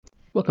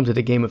Welcome to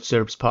the Game of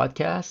Serbs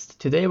podcast.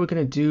 Today we're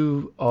going to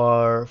do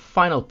our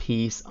final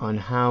piece on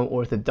how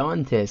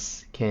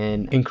orthodontists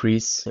can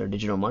increase their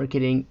digital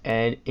marketing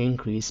and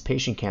increase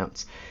patient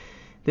counts.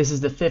 This is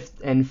the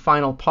fifth and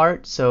final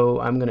part, so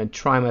I'm going to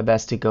try my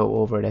best to go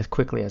over it as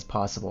quickly as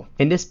possible.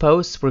 In this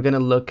post, we're going to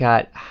look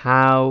at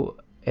how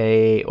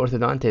a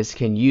orthodontist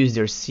can use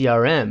their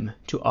CRM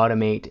to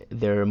automate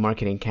their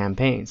marketing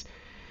campaigns.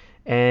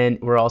 And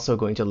we're also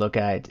going to look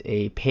at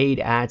a paid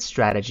ad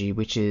strategy,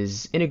 which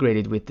is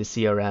integrated with the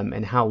CRM,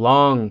 and how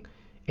long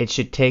it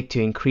should take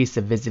to increase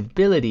the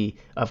visibility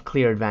of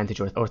Clear Advantage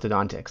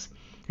Orthodontics.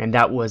 And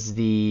that was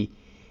the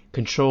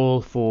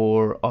control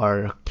for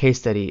our case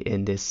study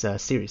in this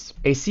series.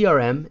 A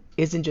CRM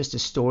isn't just to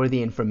store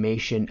the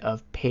information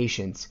of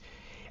patients.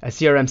 A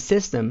CRM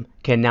system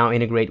can now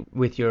integrate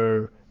with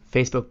your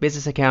Facebook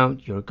business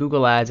account, your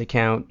Google Ads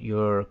account,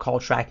 your call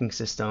tracking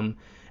system,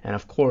 and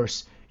of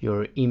course,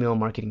 your email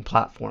marketing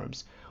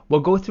platforms.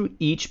 We'll go through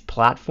each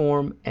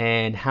platform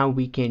and how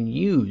we can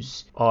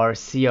use our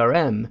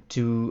CRM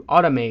to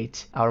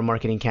automate our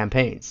marketing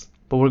campaigns.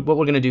 But what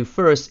we're going to do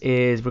first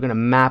is we're going to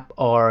map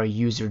our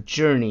user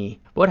journey.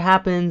 What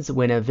happens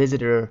when a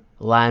visitor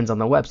lands on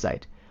the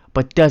website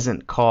but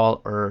doesn't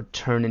call or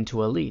turn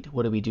into a lead?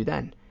 What do we do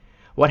then?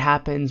 What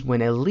happens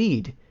when a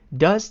lead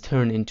does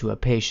turn into a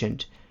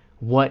patient?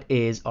 What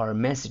is our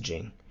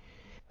messaging?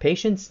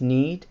 Patients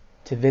need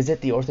to visit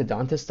the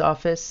orthodontist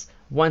office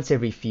once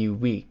every few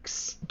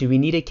weeks. Do we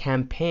need a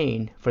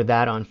campaign for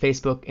that on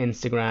Facebook,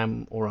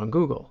 Instagram, or on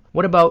Google?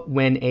 What about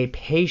when a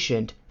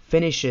patient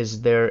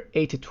finishes their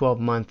 8 to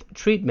 12 month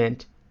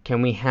treatment?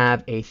 Can we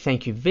have a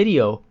thank you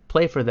video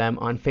play for them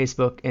on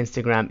Facebook,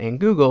 Instagram, and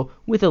Google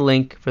with a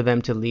link for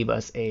them to leave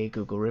us a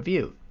Google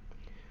review?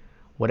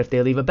 What if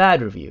they leave a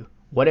bad review?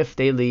 What if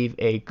they leave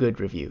a good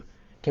review?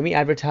 Can we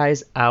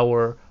advertise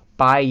our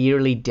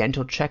bi-yearly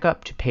dental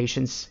checkup to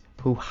patients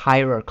who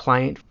hire our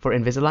client for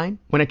Invisalign?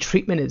 When a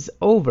treatment is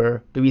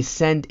over, do we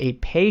send a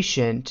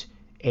patient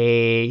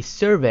a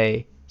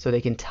survey so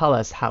they can tell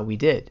us how we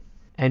did?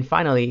 And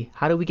finally,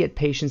 how do we get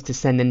patients to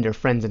send in their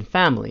friends and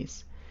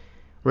families?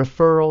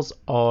 Referrals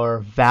are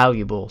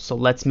valuable, so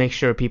let's make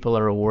sure people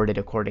are rewarded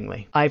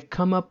accordingly. I've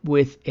come up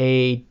with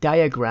a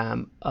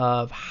diagram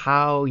of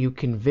how you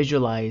can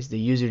visualize the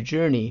user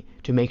journey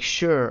to make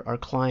sure our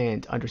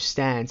client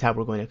understands how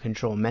we're going to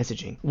control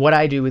messaging. What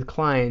I do with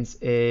clients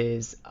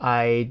is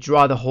I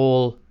draw the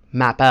whole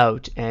map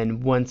out,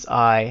 and once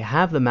I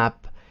have the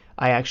map,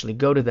 I actually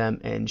go to them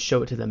and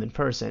show it to them in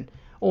person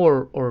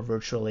or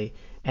virtually.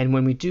 And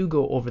when we do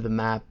go over the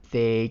map,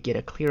 they get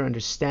a clear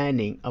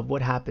understanding of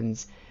what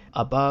happens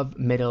above,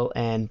 middle,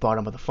 and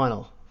bottom of the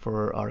funnel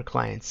for our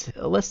clients.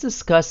 Let's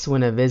discuss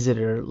when a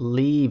visitor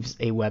leaves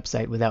a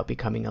website without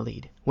becoming a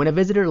lead. When a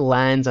visitor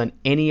lands on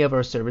any of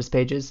our service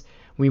pages,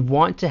 we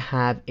want to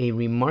have a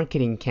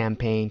remarketing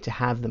campaign to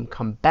have them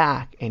come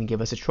back and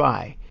give us a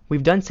try.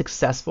 We've done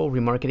successful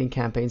remarketing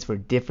campaigns for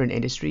different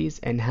industries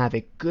and have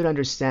a good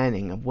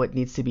understanding of what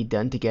needs to be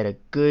done to get a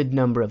good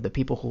number of the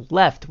people who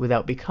left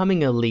without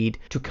becoming a lead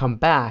to come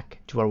back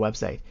to our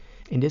website.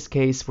 In this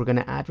case, we're going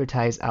to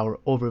advertise our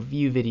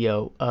overview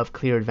video of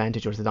Clear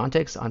Advantage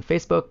Orthodontics on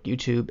Facebook,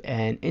 YouTube,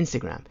 and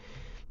Instagram.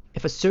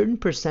 If a certain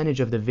percentage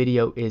of the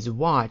video is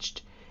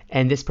watched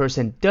and this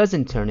person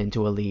doesn't turn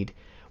into a lead,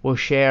 we'll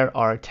share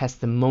our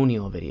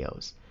testimonial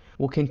videos.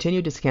 We'll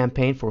continue this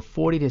campaign for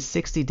 40 to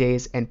 60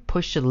 days and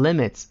push the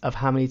limits of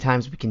how many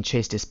times we can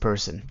chase this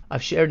person.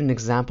 I've shared an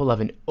example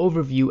of an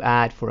overview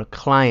ad for a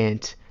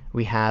client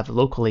we have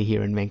locally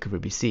here in Vancouver,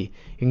 BC.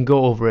 You can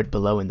go over it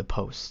below in the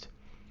post.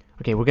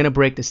 Okay, we're going to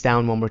break this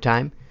down one more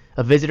time.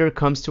 A visitor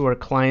comes to our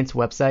client's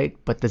website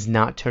but does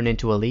not turn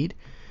into a lead.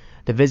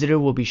 The visitor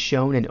will be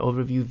shown an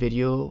overview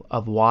video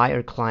of why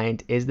our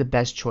client is the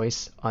best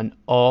choice on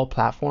all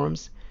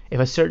platforms. If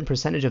a certain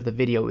percentage of the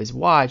video is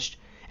watched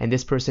and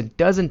this person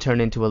doesn't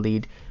turn into a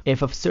lead,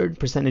 if a certain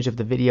percentage of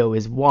the video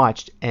is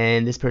watched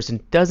and this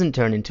person doesn't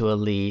turn into a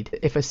lead,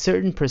 if a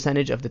certain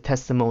percentage of the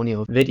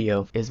testimonial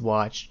video is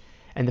watched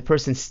and the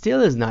person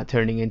still is not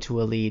turning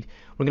into a lead,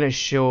 we're going to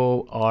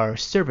show our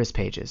service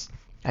pages.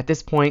 At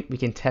this point, we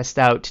can test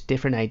out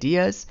different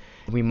ideas.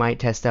 We might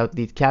test out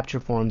lead capture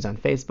forms on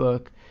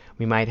Facebook.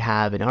 We might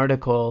have an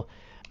article.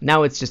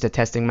 Now it's just a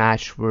testing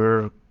match.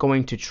 We're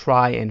going to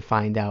try and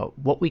find out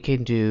what we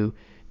can do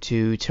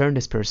to turn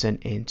this person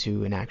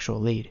into an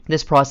actual lead.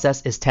 This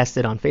process is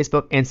tested on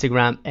Facebook,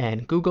 Instagram,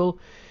 and Google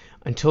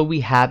until we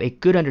have a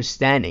good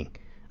understanding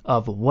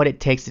of what it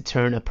takes to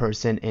turn a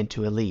person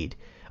into a lead.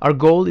 Our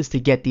goal is to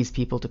get these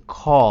people to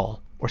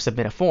call or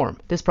submit a form.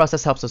 This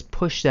process helps us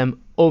push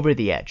them over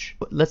the edge.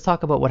 Let's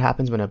talk about what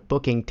happens when a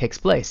booking takes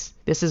place.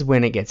 This is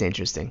when it gets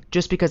interesting.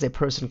 Just because a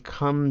person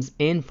comes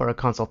in for a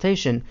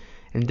consultation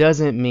and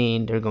doesn't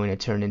mean they're going to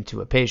turn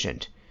into a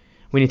patient.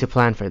 We need to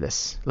plan for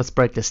this. Let's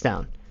break this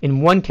down.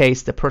 In one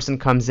case, the person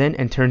comes in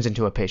and turns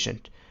into a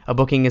patient. A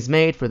booking is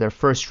made for their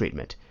first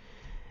treatment.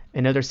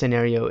 Another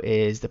scenario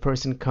is the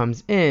person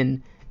comes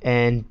in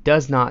and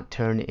does not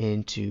turn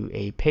into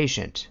a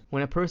patient.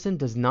 When a person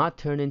does not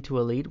turn into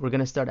a lead, we're going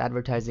to start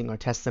advertising our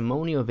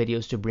testimonial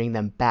videos to bring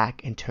them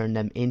back and turn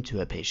them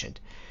into a patient.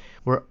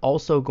 We're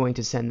also going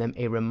to send them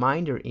a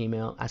reminder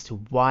email as to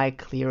why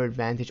Clear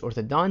Advantage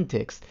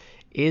Orthodontics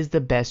is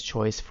the best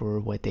choice for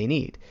what they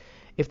need.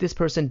 If this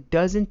person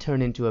doesn't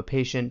turn into a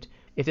patient,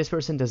 if this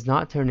person does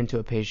not turn into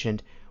a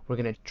patient, we're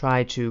going to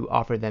try to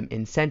offer them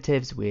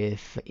incentives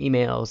with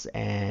emails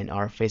and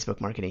our Facebook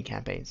marketing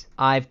campaigns.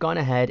 I've gone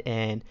ahead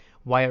and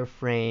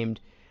wireframed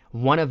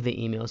one of the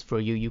emails for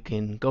you. You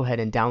can go ahead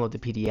and download the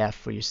PDF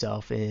for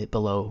yourself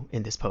below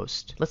in this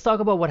post. Let's talk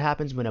about what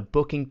happens when a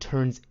booking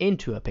turns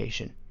into a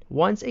patient.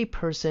 Once a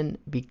person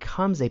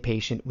becomes a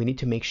patient, we need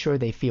to make sure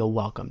they feel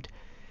welcomed.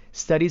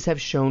 Studies have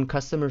shown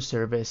customer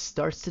service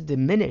starts to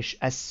diminish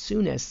as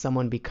soon as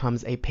someone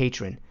becomes a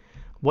patron.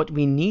 What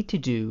we need to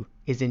do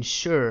is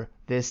ensure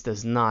this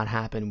does not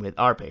happen with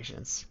our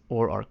patients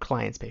or our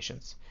clients'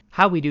 patients.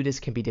 How we do this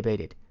can be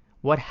debated.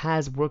 What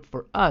has worked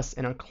for us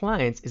and our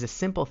clients is a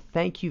simple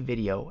thank you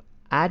video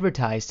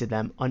advertised to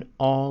them on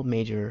all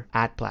major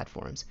ad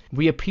platforms.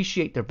 We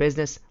appreciate their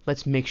business.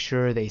 Let's make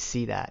sure they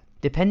see that.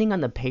 Depending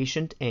on the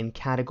patient and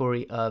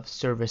category of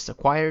service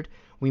acquired,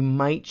 we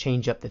might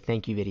change up the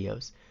thank you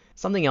videos.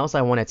 Something else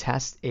I want to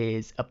test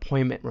is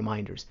appointment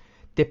reminders.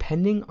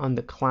 Depending on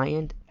the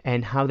client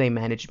and how they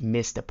manage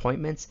missed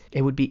appointments,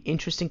 it would be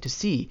interesting to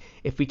see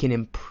if we can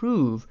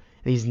improve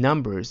these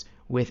numbers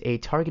with a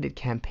targeted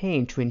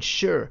campaign to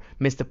ensure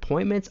missed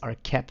appointments are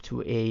kept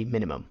to a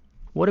minimum.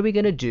 What are we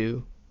going to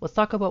do? Let's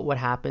talk about what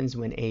happens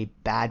when a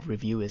bad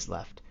review is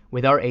left.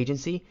 With our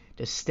agency,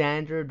 the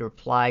standard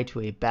reply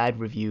to a bad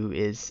review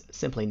is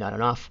simply not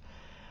enough.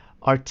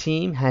 Our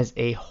team has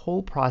a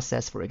whole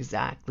process for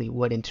exactly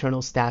what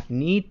internal staff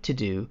need to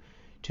do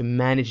to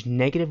manage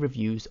negative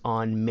reviews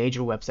on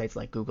major websites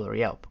like Google or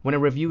Yelp. When a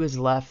review is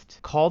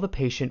left, call the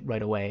patient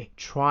right away.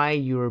 Try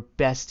your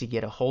best to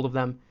get a hold of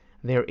them.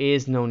 There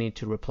is no need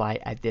to reply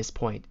at this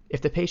point. If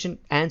the patient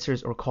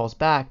answers or calls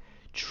back,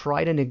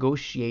 try to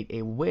negotiate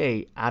a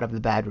way out of the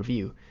bad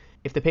review.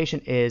 If the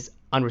patient is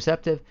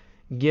unreceptive,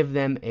 give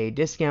them a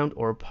discount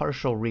or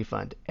partial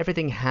refund.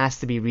 Everything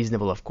has to be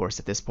reasonable, of course,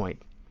 at this point.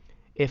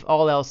 If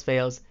all else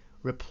fails,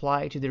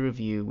 reply to the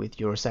review with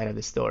your side of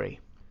the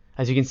story.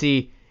 As you can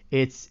see,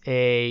 it's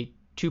a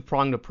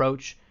two-pronged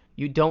approach.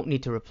 You don't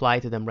need to reply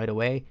to them right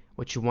away.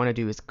 What you want to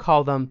do is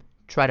call them,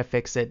 try to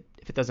fix it.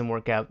 If it doesn't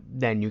work out,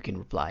 then you can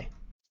reply.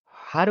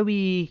 How do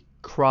we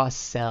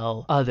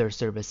cross-sell other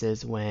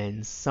services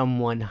when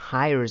someone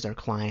hires our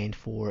client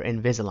for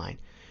Invisalign?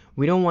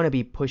 We don't want to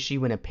be pushy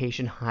when a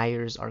patient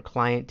hires our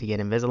client to get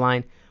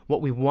Invisalign.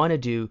 What we want to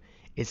do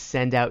is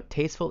send out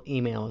tasteful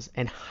emails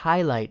and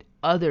highlight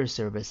other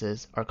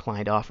services our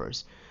client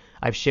offers.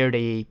 I've shared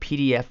a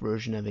PDF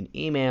version of an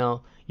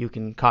email you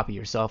can copy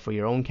yourself for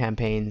your own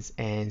campaigns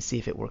and see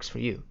if it works for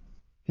you.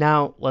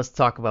 Now, let's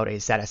talk about a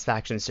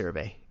satisfaction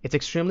survey. It's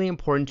extremely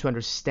important to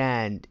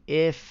understand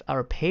if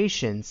our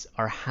patients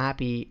are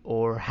happy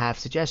or have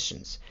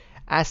suggestions.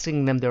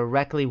 Asking them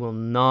directly will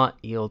not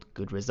yield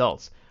good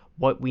results.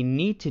 What we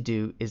need to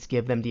do is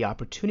give them the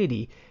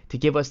opportunity to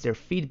give us their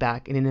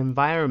feedback in an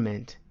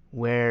environment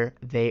where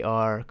they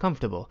are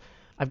comfortable.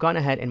 I've gone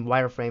ahead and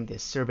wireframed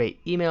this survey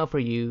email for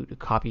you to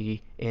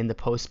copy in the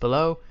post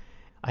below.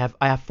 I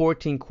have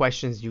 14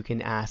 questions you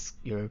can ask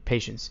your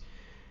patients.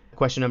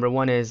 Question number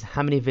 1 is,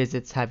 how many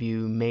visits have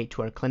you made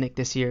to our clinic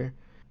this year?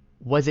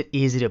 Was it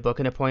easy to book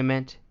an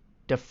appointment?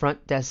 The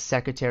front desk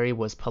secretary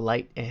was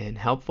polite and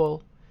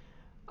helpful.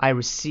 I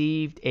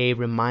received a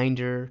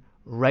reminder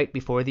right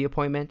before the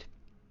appointment.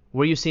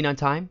 Were you seen on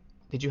time?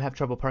 Did you have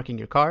trouble parking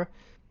your car?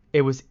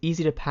 It was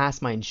easy to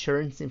pass my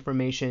insurance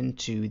information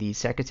to the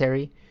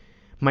secretary.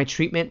 My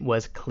treatment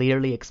was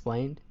clearly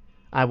explained.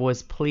 I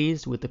was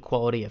pleased with the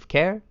quality of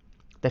care.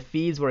 The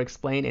fees were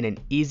explained in an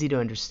easy to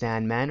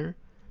understand manner.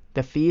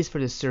 The fees for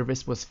the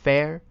service was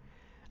fair.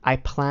 I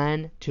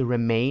plan to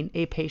remain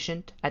a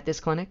patient at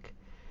this clinic.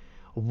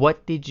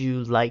 What did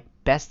you like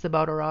best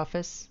about our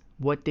office?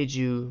 What did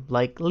you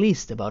like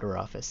least about our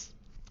office?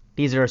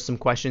 These are some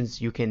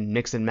questions you can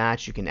mix and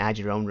match. You can add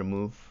your own,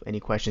 remove any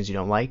questions you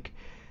don't like.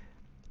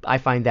 I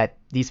find that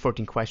these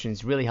 14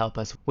 questions really help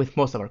us with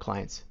most of our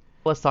clients.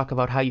 Let's talk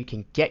about how you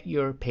can get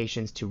your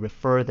patients to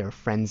refer their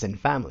friends and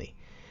family.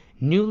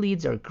 New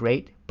leads are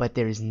great, but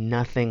there is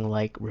nothing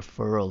like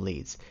referral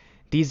leads.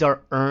 These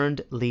are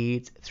earned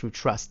leads through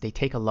trust. They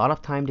take a lot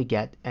of time to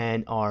get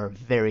and are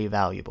very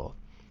valuable.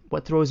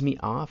 What throws me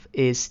off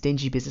is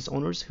stingy business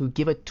owners who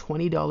give a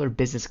 $20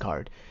 business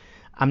card.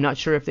 I'm not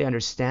sure if they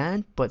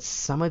understand, but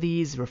some of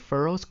these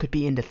referrals could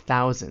be in the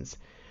thousands.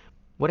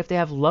 What if they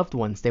have loved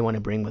ones they want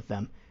to bring with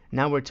them?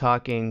 Now we're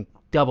talking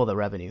double the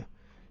revenue.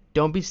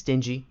 Don't be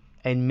stingy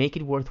and make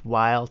it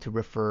worthwhile to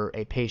refer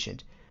a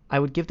patient. I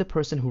would give the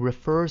person who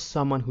refers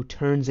someone who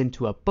turns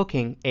into a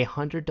booking a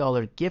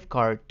 $100 gift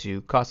card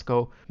to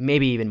Costco,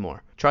 maybe even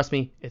more. Trust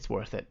me, it's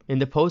worth it. In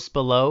the post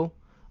below,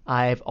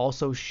 I've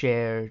also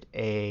shared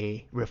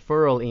a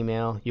referral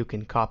email you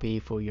can copy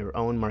for your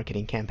own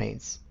marketing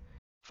campaigns.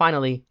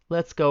 Finally,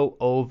 let's go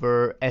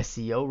over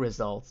SEO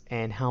results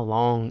and how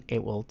long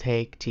it will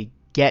take to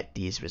get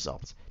these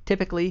results.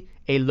 Typically,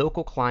 a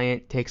local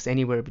client takes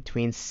anywhere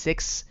between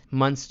 6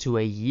 months to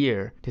a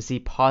year to see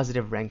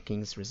positive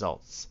rankings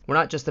results. We're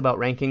not just about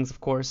rankings, of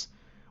course.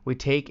 We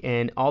take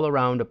an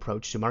all-around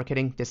approach to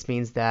marketing. This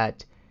means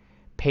that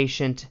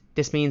patient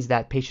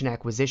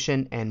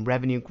acquisition and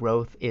revenue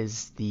growth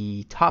is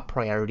the top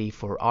priority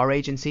for our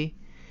agency.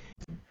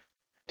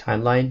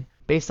 Timeline.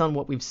 Based on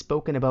what we've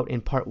spoken about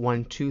in part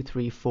 1, 2,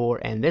 3, 4,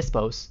 and this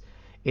post,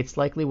 it's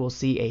likely we'll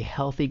see a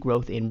healthy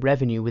growth in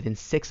revenue within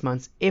 6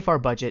 months if our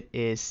budget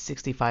is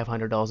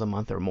 $6,500 a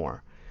month or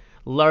more.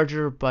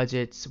 Larger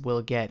budgets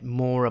will get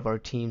more of our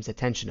team's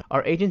attention.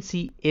 Our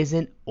agency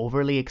isn't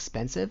overly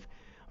expensive,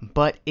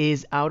 but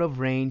is out of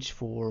range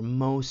for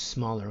most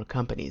smaller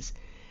companies.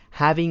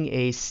 Having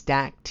a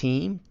stacked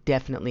team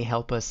definitely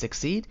help us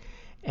succeed,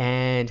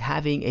 and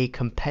having a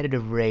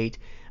competitive rate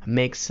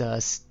makes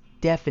us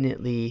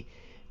definitely,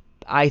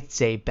 I'd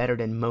say, better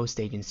than most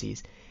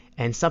agencies.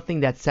 And something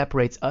that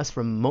separates us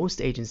from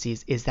most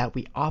agencies is that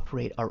we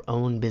operate our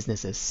own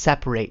businesses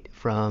separate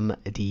from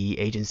the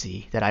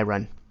agency that I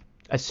run.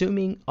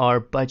 Assuming our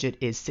budget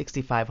is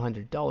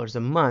 $6,500 a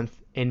month,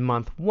 in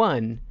month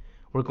 1,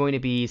 we're going to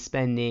be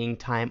spending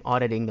time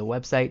auditing the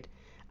website,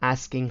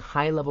 asking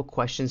high-level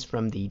questions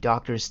from the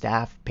doctor's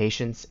staff,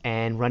 patients,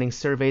 and running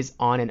surveys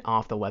on and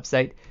off the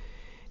website.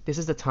 This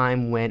is the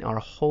time when our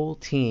whole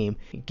team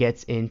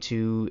gets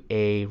into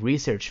a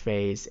research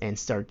phase and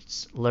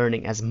starts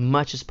learning as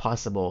much as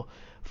possible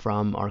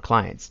from our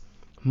clients.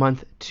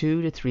 Month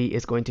 2 to 3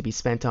 is going to be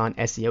spent on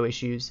SEO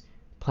issues,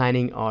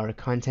 planning our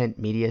content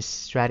media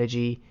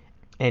strategy,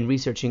 and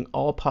researching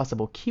all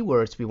possible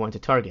keywords we want to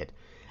target.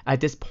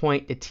 At this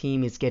point, the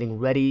team is getting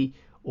ready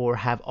or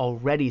have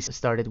already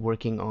started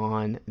working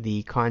on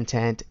the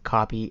content,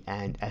 copy,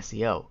 and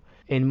SEO.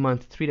 In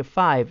month 3 to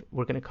 5,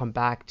 we're going to come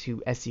back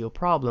to SEO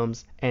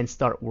problems and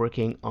start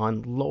working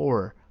on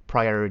lower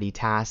priority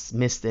tasks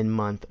missed in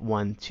month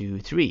 1 to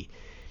 3.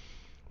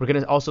 We're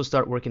going to also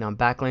start working on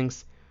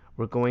backlinks.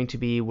 We're going to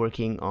be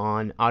working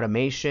on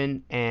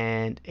automation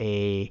and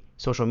a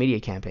social media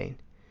campaign.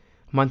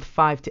 Month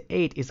 5 to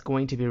 8 is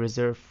going to be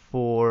reserved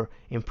for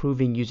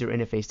improving user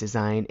interface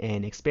design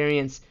and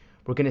experience.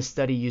 We're going to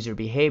study user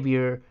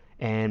behavior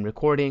and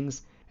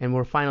recordings, and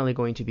we're finally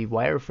going to be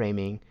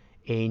wireframing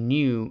a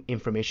new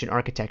information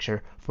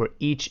architecture for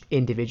each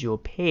individual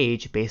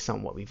page based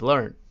on what we've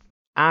learned.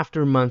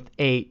 After month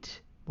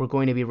 8, we're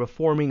going to be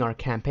reforming our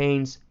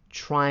campaigns,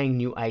 trying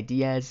new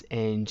ideas,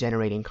 and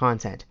generating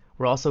content.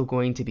 We're also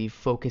going to be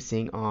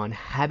focusing on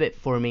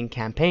habit-forming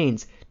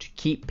campaigns to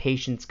keep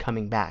patients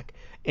coming back.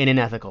 In an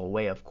ethical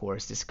way, of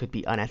course. This could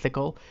be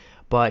unethical,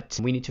 but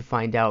we need to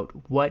find out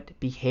what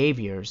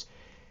behaviors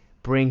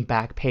bring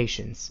back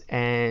patients,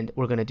 and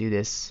we're going to do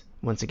this,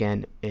 once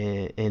again,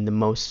 in the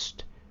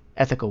most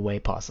ethical way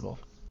possible.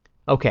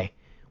 Okay,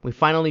 we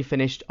finally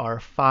finished our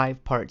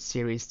 5-part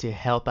series to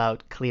help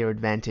out Clear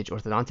Advantage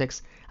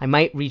Orthodontics. I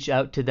might reach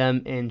out to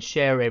them and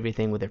share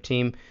everything with their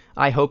team.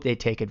 I hope they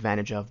take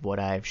advantage of what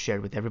I've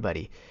shared with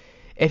everybody.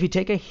 If you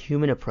take a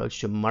human approach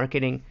to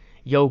marketing,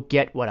 you'll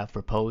get what I've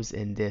proposed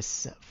in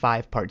this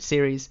 5-part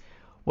series.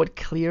 What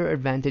Clear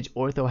Advantage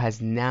Ortho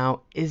has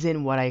now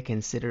isn't what I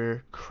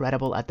consider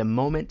credible at the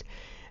moment.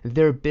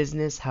 Their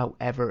business,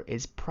 however,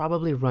 is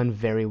probably run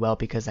very well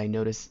because I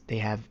noticed they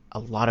have a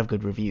lot of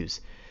good reviews.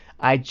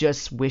 I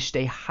just wish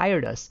they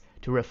hired us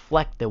to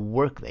reflect the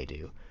work they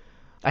do.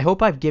 I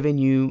hope I've given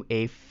you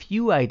a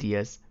few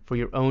ideas for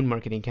your own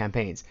marketing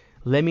campaigns.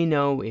 Let me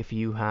know if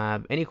you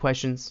have any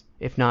questions.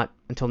 If not,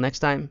 until next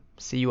time,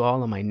 see you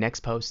all on my next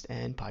post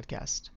and podcast.